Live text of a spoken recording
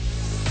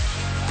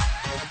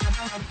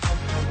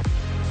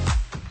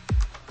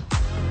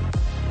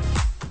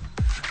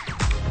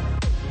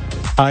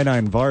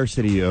I-9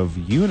 varsity of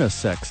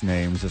unisex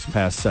names this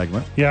past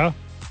segment. Yeah.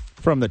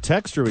 From the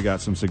texter, we got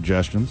some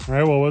suggestions. All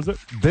right, what was it?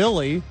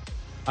 Billy.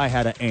 I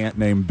had an aunt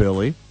named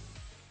Billy.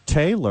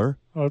 Taylor.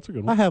 Oh, that's a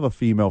good I one. have a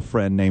female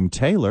friend named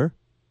Taylor.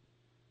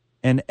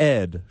 And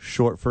Ed,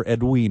 short for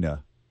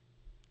Edwina.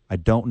 I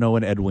don't know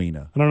an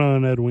Edwina. I don't know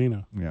an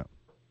Edwina. Yeah.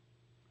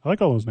 I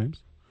like all those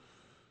names.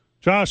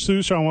 Josh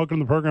Suchon, welcome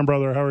to the program,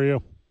 brother. How are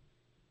you?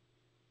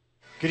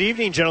 Good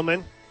evening,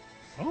 gentlemen.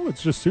 Oh,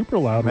 it's just super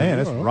loud. Man,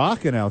 it's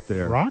rocking out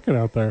there. Rocking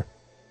out there.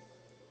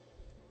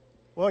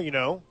 Well, you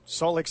know,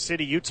 Salt Lake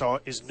City, Utah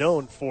is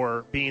known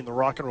for being the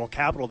rock and roll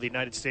capital of the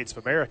United States of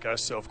America,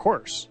 so of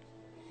course.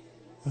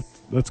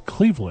 That's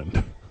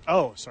Cleveland.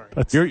 Oh, sorry.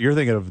 You're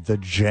thinking of the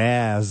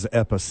jazz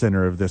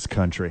epicenter of this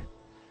country.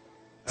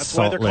 That's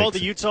why they're Salt Lake. called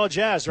the Utah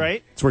Jazz,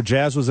 right? It's where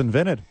jazz was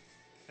invented.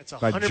 That's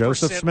by 100%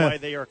 Joseph Smith. why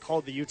they are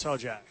called the Utah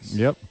Jazz.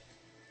 Yep.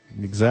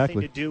 Exactly.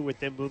 Nothing to do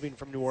with them moving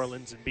from New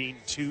Orleans and being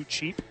too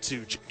cheap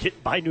to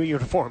buy new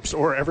uniforms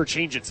or ever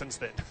change it since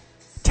then.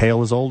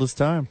 Tale as old as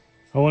time.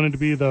 I wanted to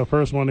be the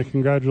first one to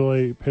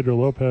congratulate Pedro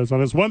Lopez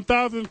on his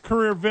 1,000th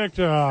career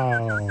victory.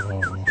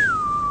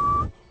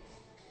 Oh.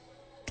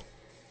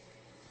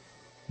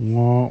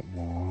 Wah,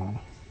 wah.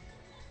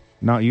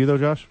 Not you, though,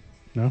 Josh?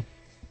 No?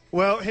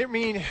 Well, I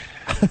mean,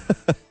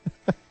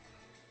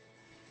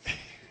 it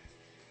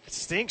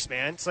stinks,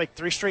 man. It's like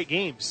 3 straight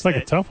games. It's like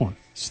a tough one.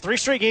 It's 3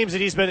 straight games that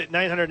he's been at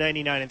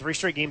 999 and 3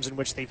 straight games in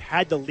which they've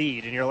had to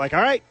lead. And you're like,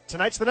 all right,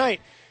 tonight's the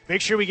night.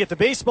 Make sure we get the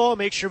baseball.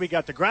 Make sure we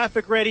got the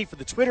graphic ready for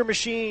the Twitter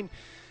machine.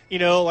 You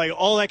know, like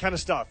all that kind of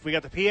stuff. We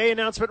got the PA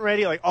announcement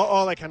ready, like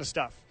all that kind of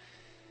stuff.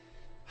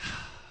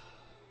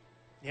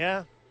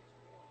 Yeah.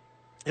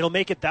 It'll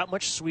make it that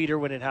much sweeter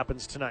when it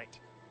happens tonight.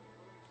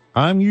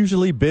 I'm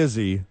usually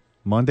busy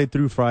Monday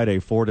through Friday,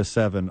 4 to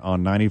 7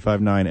 on 95.9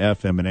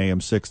 FM and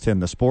AM 610,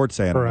 the sports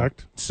animal.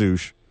 Correct.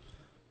 Sush.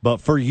 But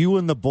for you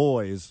and the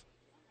boys,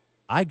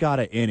 I got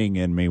an inning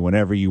in me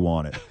whenever you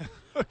want it.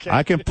 Okay.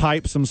 I can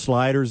pipe some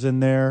sliders in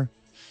there.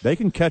 They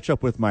can catch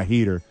up with my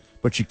heater,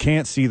 but you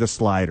can't see the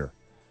slider.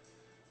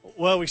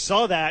 Well, we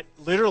saw that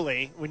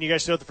literally when you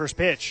guys threw out the first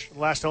pitch, the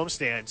last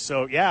homestand.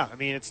 So, yeah, I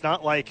mean, it's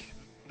not like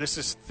this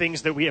is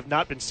things that we have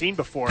not been seen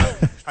before.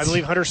 I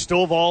believe Hunter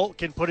Stovall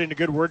can put in a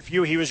good word for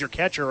you. He was your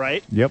catcher,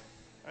 right? Yep.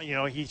 You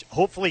know,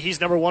 hopefully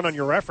he's number 1 on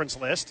your reference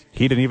list.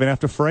 He didn't even have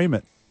to frame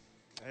it.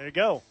 There you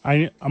go.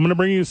 I'm going to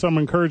bring you some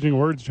encouraging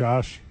words,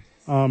 Josh.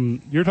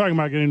 You're talking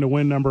about getting to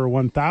win number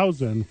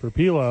 1,000 for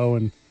Pilo,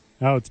 and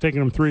now it's taken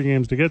them 3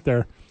 games to get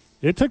there.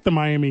 It took the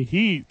Miami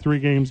Heat 3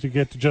 games to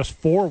get to just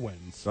 4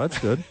 wins. So that's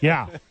good.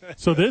 Yeah.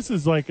 So this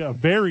is like a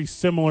very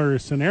similar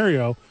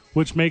scenario,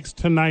 which makes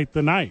tonight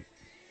the night.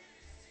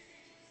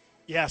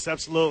 Yes,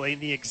 absolutely.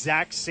 And the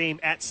exact same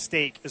at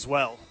stake as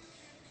well.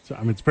 So,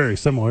 I mean, it's very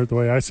similar the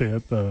way I say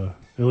it,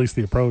 at least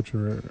the approach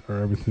or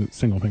every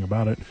single thing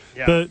about it.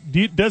 Yeah.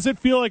 Does it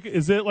feel like,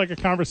 is it like a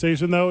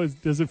conversation, though?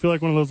 Does it feel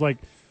like one of those, like,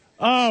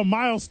 oh,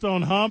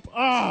 milestone hump?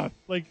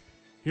 Like,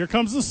 here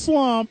comes the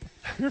slump.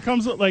 Here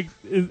comes, like,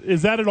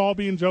 is that at all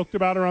being joked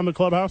about around the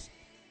clubhouse?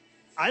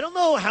 I don't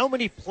know how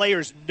many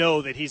players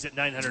know that he's at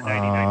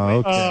 999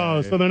 wins. Okay.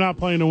 Oh, so they're not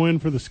playing to win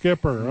for the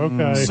skipper.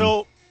 Okay.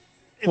 So,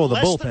 Well, the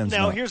unless bullpen's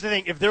now not. here's the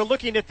thing: if they're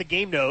looking at the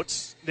game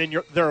notes, then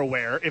they're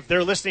aware. If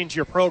they're listening to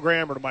your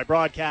program or to my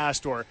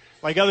broadcast or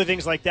like other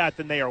things like that,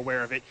 then they are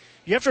aware of it.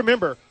 You have to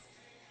remember,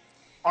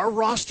 our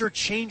roster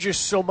changes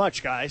so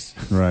much, guys.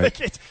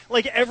 Right.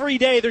 like every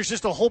day, there's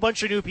just a whole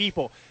bunch of new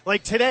people.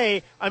 Like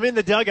today, I'm in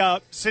the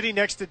dugout sitting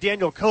next to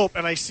Daniel Cope,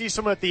 and I see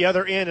someone at the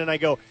other end, and I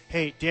go,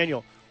 "Hey,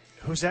 Daniel,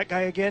 who's that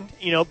guy again?"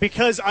 You know,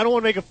 because I don't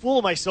want to make a fool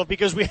of myself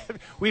because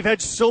we've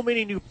had so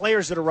many new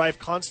players that arrive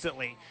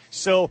constantly.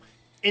 So,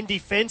 in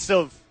defense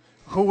of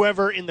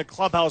whoever in the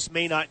clubhouse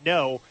may not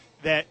know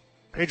that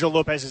Pedro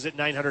Lopez is at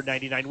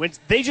 999 wins,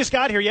 they just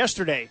got here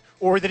yesterday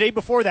or the day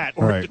before that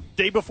or Right.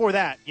 the day before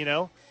that, you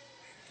know?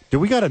 Did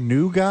we got a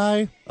new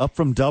guy up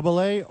from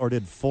AA, or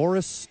did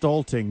Forrest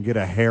Stolting get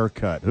a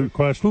haircut? Good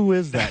question. Who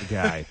is that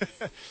guy?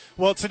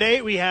 Well,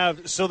 today we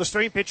have, so the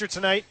starting pitcher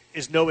tonight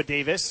is Noah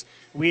Davis.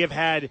 He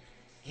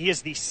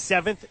is the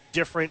 7th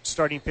different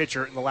starting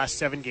pitcher in the last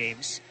 7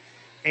 games.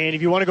 And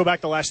if you want to go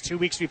back the last 2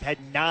 weeks, we've had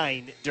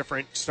 9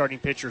 different starting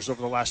pitchers over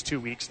the last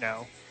 2 weeks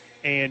now.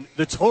 And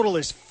the total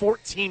is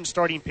 14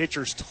 starting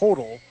pitchers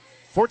total,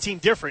 14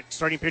 different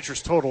starting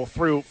pitchers total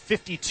through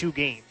 52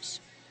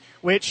 games,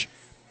 which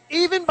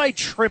even by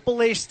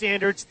AAA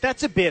standards,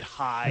 that's a bit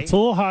high. It's a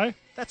little high.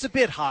 That's a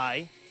bit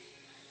high,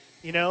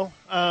 you know?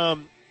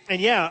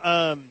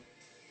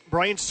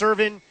 Brian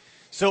Servin.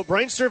 So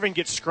Brian Servin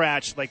gets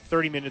scratched like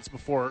 30 minutes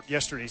before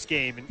yesterday's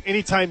game. And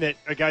anytime that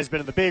a guy's been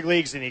in the big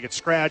leagues and he gets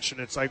scratched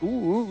and it's like,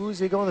 ooh, who's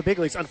he going to the big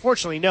leagues?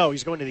 Unfortunately, no,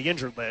 he's going to the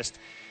injured list.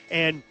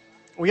 And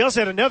we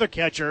also had another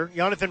catcher,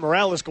 Jonathan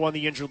Morales, go on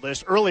the injured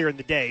list earlier in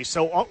the day.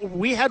 So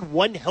we had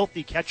one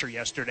healthy catcher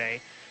yesterday.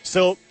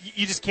 So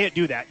you just can't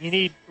do that. You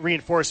need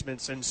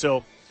reinforcements. And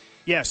so,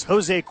 yes,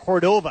 Jose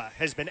Cordova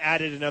has been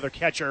added another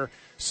catcher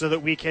so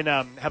that we can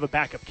have a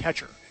backup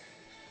catcher.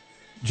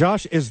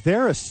 Josh, is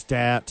there a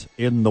stat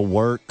in the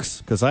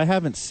works? Because I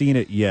haven't seen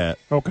it yet.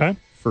 Okay.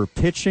 for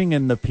pitching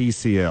in the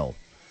PCL,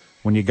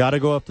 when you got to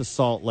go up to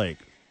Salt Lake,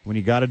 when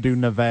you got to do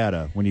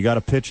Nevada, when you got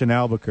to pitch in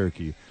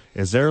Albuquerque,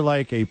 is there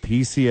like a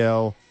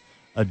PCL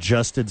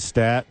adjusted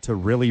stat to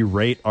really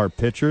rate our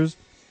pitchers?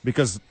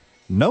 Because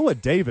Noah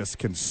Davis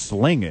can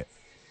sling it.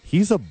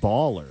 He's a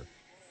baller.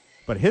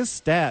 But his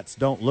stats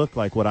don't look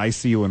like what I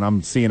see when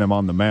I'm seeing him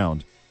on the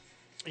mound.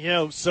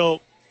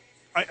 So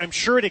I'm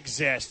sure it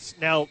exists.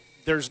 Now,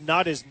 there's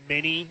not as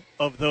many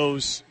of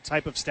those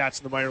type of stats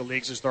in the minor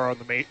leagues as there are in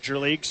the major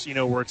leagues,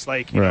 where it's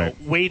like,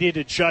 weighted,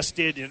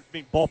 adjusted,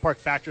 and ballpark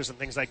factors and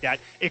things like that.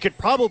 It could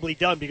probably be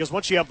done because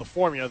once you have the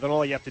formula, then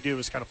all you have to do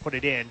is kind of put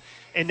it in.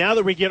 And now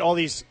that we get all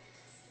these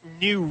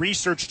new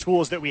research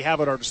tools that we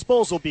have at our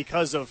disposal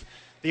because of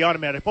the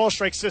automatic ball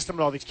strike system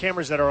and all these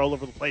cameras that are all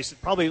over the place,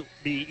 it'd probably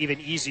be even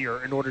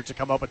easier in order to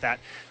come up with that.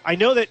 I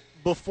know that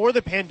before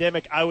the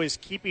pandemic, I was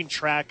keeping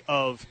track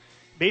of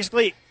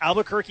basically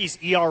Albuquerque's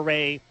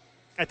ERA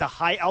at the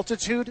high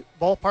altitude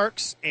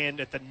ballparks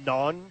and at the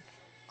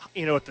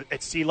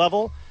at sea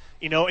level,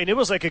 and it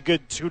was like a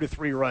good 2 to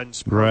 3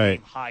 runs per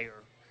game higher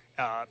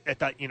at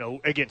that,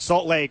 again,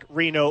 Salt Lake,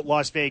 Reno,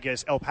 Las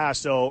Vegas, El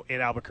Paso,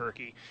 and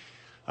Albuquerque.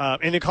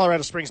 And then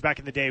Colorado Springs back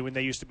in the day when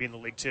they used to be in the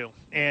league too.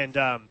 And,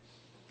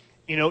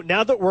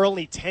 now that we're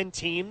only 10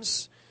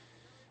 teams,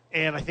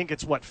 and I think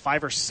it's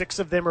 5 or 6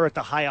 of them are at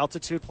the high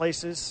altitude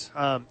places.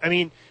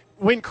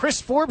 When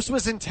Chris Forbes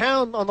was in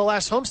town on the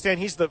last homestand,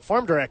 he's the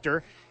farm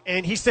director,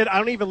 and he said, I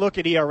don't even look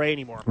at ERA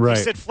anymore. Right.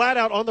 He said flat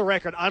out on the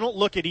record, I don't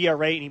look at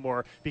ERA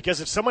anymore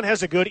because if someone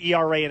has a good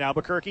ERA in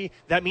Albuquerque,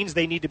 that means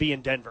they need to be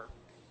in Denver.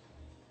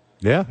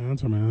 Yeah.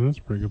 That's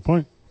a pretty good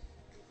point.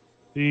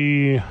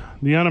 The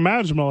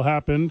unimaginable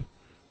happened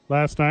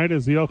last night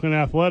as the Oakland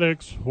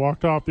Athletics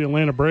walked off the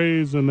Atlanta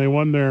Braves and they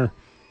won their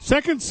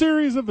second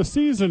series of the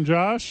season,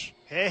 Josh.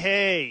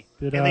 Hey.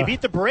 And they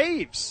beat the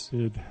Braves.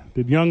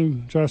 Did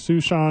young Josh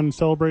Suchon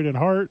celebrate at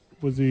heart?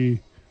 Were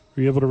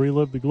you able to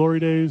relive the glory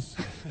days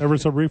ever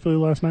so briefly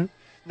last night?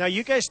 Now,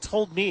 you guys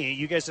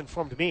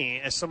informed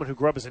me, as someone who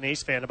grew up as an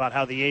A's fan, about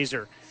how the A's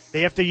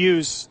they have to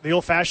use the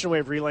old-fashioned way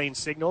of relaying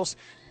signals.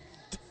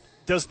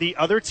 Does the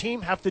other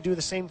team have to do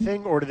the same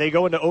thing, or do they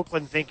go into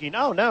Oakland thinking,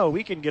 oh, no,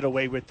 we can get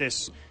away with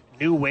this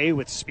new way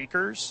with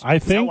speakers?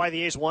 Is that why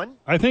the A's won?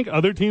 I think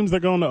other teams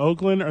that go into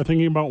Oakland are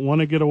thinking about want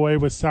to get away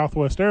with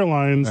Southwest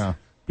Airlines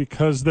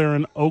because they're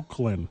in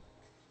Oakland.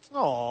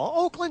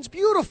 Oh, Oakland's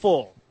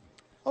beautiful.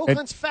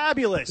 Oakland's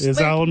fabulous.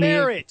 Lake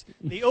Merritt,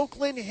 the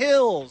Oakland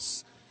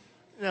Hills.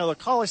 The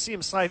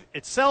Coliseum site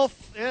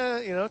itself,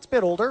 it's a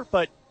bit older,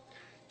 but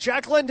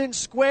Jack London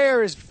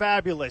Square is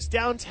fabulous.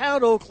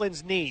 Downtown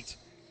Oakland's neat.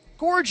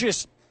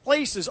 Gorgeous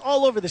places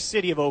all over the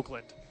city of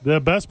Oakland. The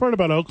best part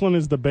about Oakland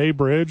is the Bay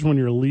Bridge when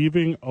you're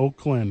leaving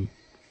Oakland.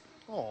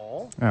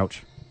 Oh.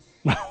 Ouch.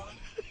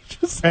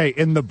 Hey,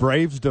 in the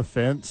Braves'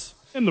 defense,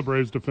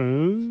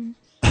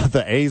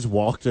 the A's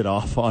walked it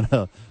off on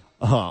a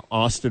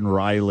Austin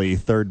Riley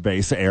third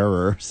base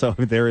error, so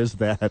there is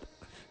that.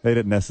 They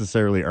didn't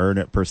necessarily earn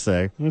it per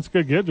se. That's a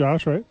good get,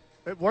 Josh, right?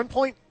 At one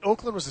point,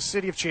 Oakland was the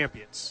city of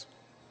champions.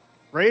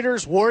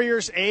 Raiders,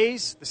 Warriors,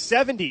 A's, the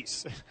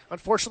 70s.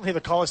 Unfortunately, the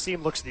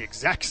Coliseum looks the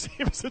exact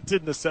same as it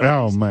did in the 70s.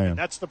 Oh, man.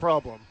 That's the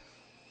problem.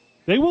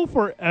 They will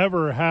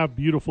forever have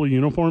beautiful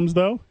uniforms,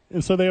 though,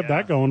 and so they have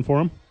that going for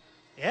them.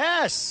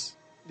 Yes.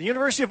 The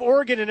University of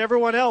Oregon and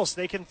everyone else,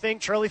 they can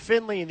thank Charlie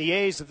Finley and the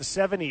A's of the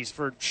 70s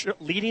for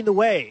leading the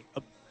way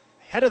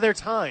ahead of their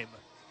time.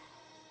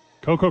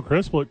 Coco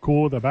Crisp looked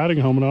cool with a batting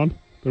helmet on.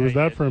 There was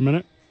that for a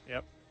minute.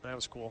 Yep, that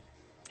was cool.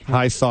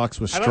 High socks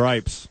with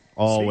stripes,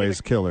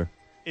 always killer.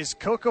 Is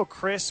Coco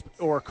Crisp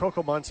or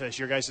Coco Montes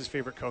your guys'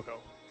 favorite Coco?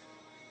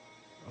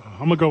 I'm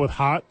going to go with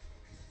hot.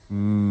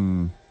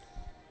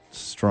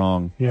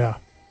 Strong. Yeah,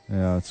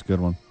 that's a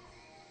good one.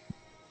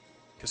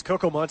 Because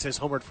Coco Montes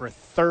homered for a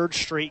third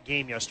straight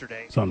game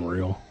yesterday. It's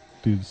unreal.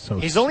 Dude's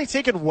He's only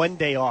taken one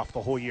day off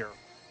the whole year.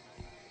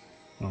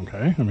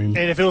 Okay, and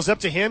if it was up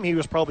to him, he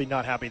was probably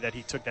not happy that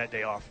he took that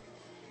day off.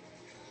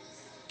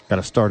 Got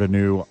to start a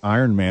new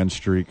Iron Man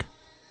streak.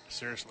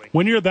 Seriously.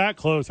 When you're that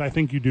close, I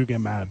think you do get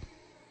mad.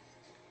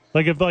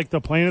 Like, if the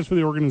plan is for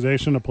the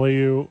organization to play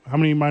you, how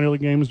many minor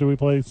league games do we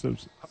play? So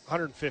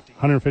 150.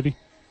 150?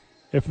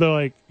 If they're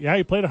like, yeah,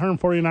 you played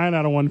 149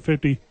 out of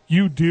 150,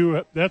 you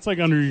do. That's like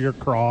under your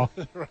craw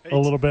right. A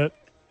little bit.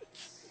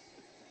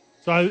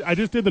 So I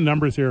just did the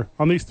numbers here.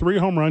 On these 3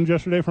 home runs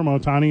yesterday from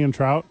Ohtani and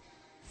Trout,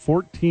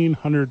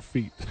 1,400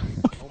 feet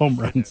home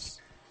runs.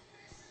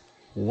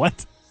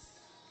 What?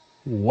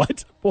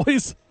 What,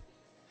 boys?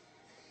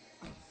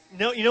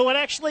 No, you know what,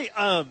 actually?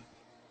 Out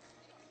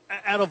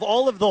of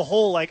all of the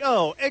whole,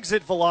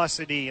 exit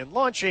velocity and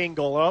launch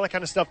angle and all that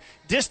kind of stuff,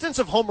 distance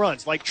of home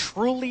runs,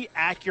 truly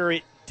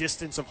accurate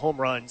distance of home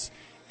runs,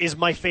 is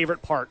my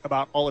favorite part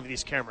about all of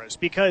these cameras.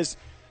 Because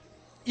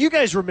you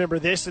guys remember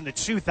this in the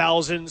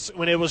 2000s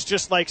when it was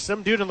just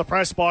some dude in the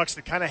press box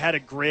that kind of had a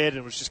grid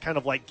and was just kind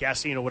of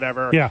guessing or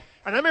whatever. Yeah.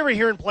 And I remember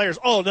hearing players,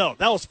 oh, no,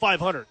 that was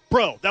 500.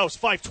 Bro, that was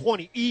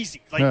 520.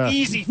 Easy.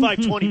 Easy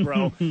 520,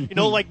 bro.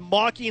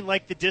 Mocking,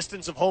 the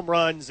distance of home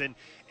runs. And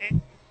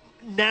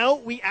now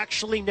we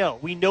actually know.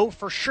 We know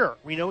for sure.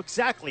 We know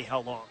exactly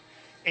how long.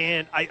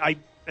 And I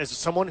as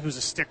someone who's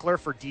a stickler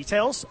for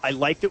details, I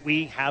like that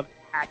we have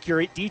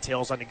accurate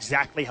details on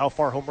exactly how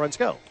far home runs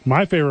go.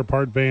 My favorite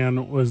part,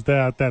 Van, was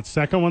that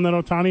second one that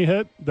Ohtani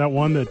hit, that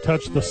one that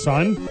touched the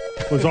sun,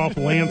 was off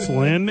Lance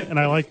Lynn, and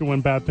I like it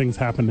when bad things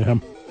happen to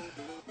him.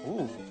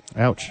 Ooh.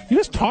 Ouch. He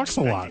just talks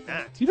a lot.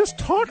 He just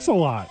talks a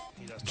lot.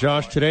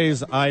 Josh,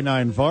 today's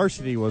I-9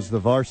 varsity was the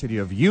varsity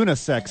of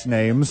unisex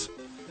names.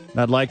 And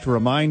I'd like to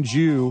remind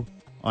you,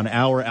 on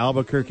our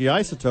Albuquerque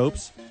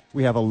Isotopes,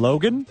 we have a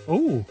Logan,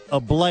 Ooh. a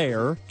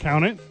Blair,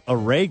 Count it. a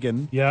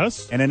Reagan,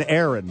 Yes. and an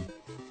Aaron.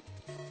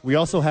 We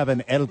also have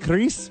an El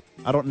Cris.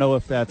 I don't know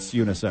if that's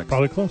unisex.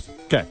 Probably close.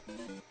 Okay.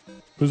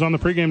 Who's on the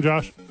pregame,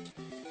 Josh?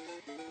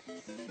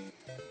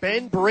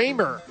 Ben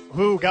Bramer,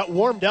 who got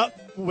warmed up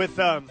with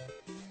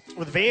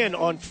Van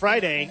on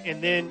Friday,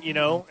 and then,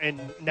 and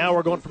now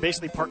we're going for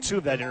basically part 2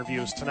 of that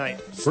interview is tonight.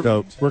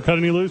 Stoked. We're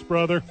cutting you loose,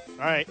 brother. All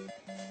right.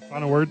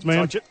 Final words, man.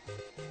 Touch it.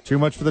 Too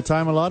much for the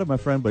time allotted, my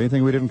friend, but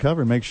anything we didn't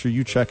cover, make sure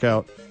you check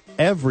out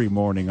every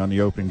morning on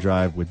the opening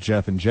drive with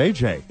Jeff and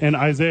JJ. And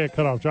Isaiah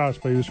cut off Josh,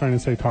 but he was trying to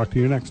say talk to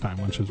you next time,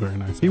 which is very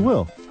nice. He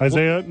will.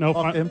 Isaiah, We'll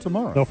talk to him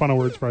tomorrow. No final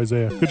words for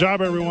Isaiah. Good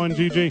job, everyone.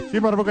 GG. See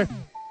you, brother. Okay.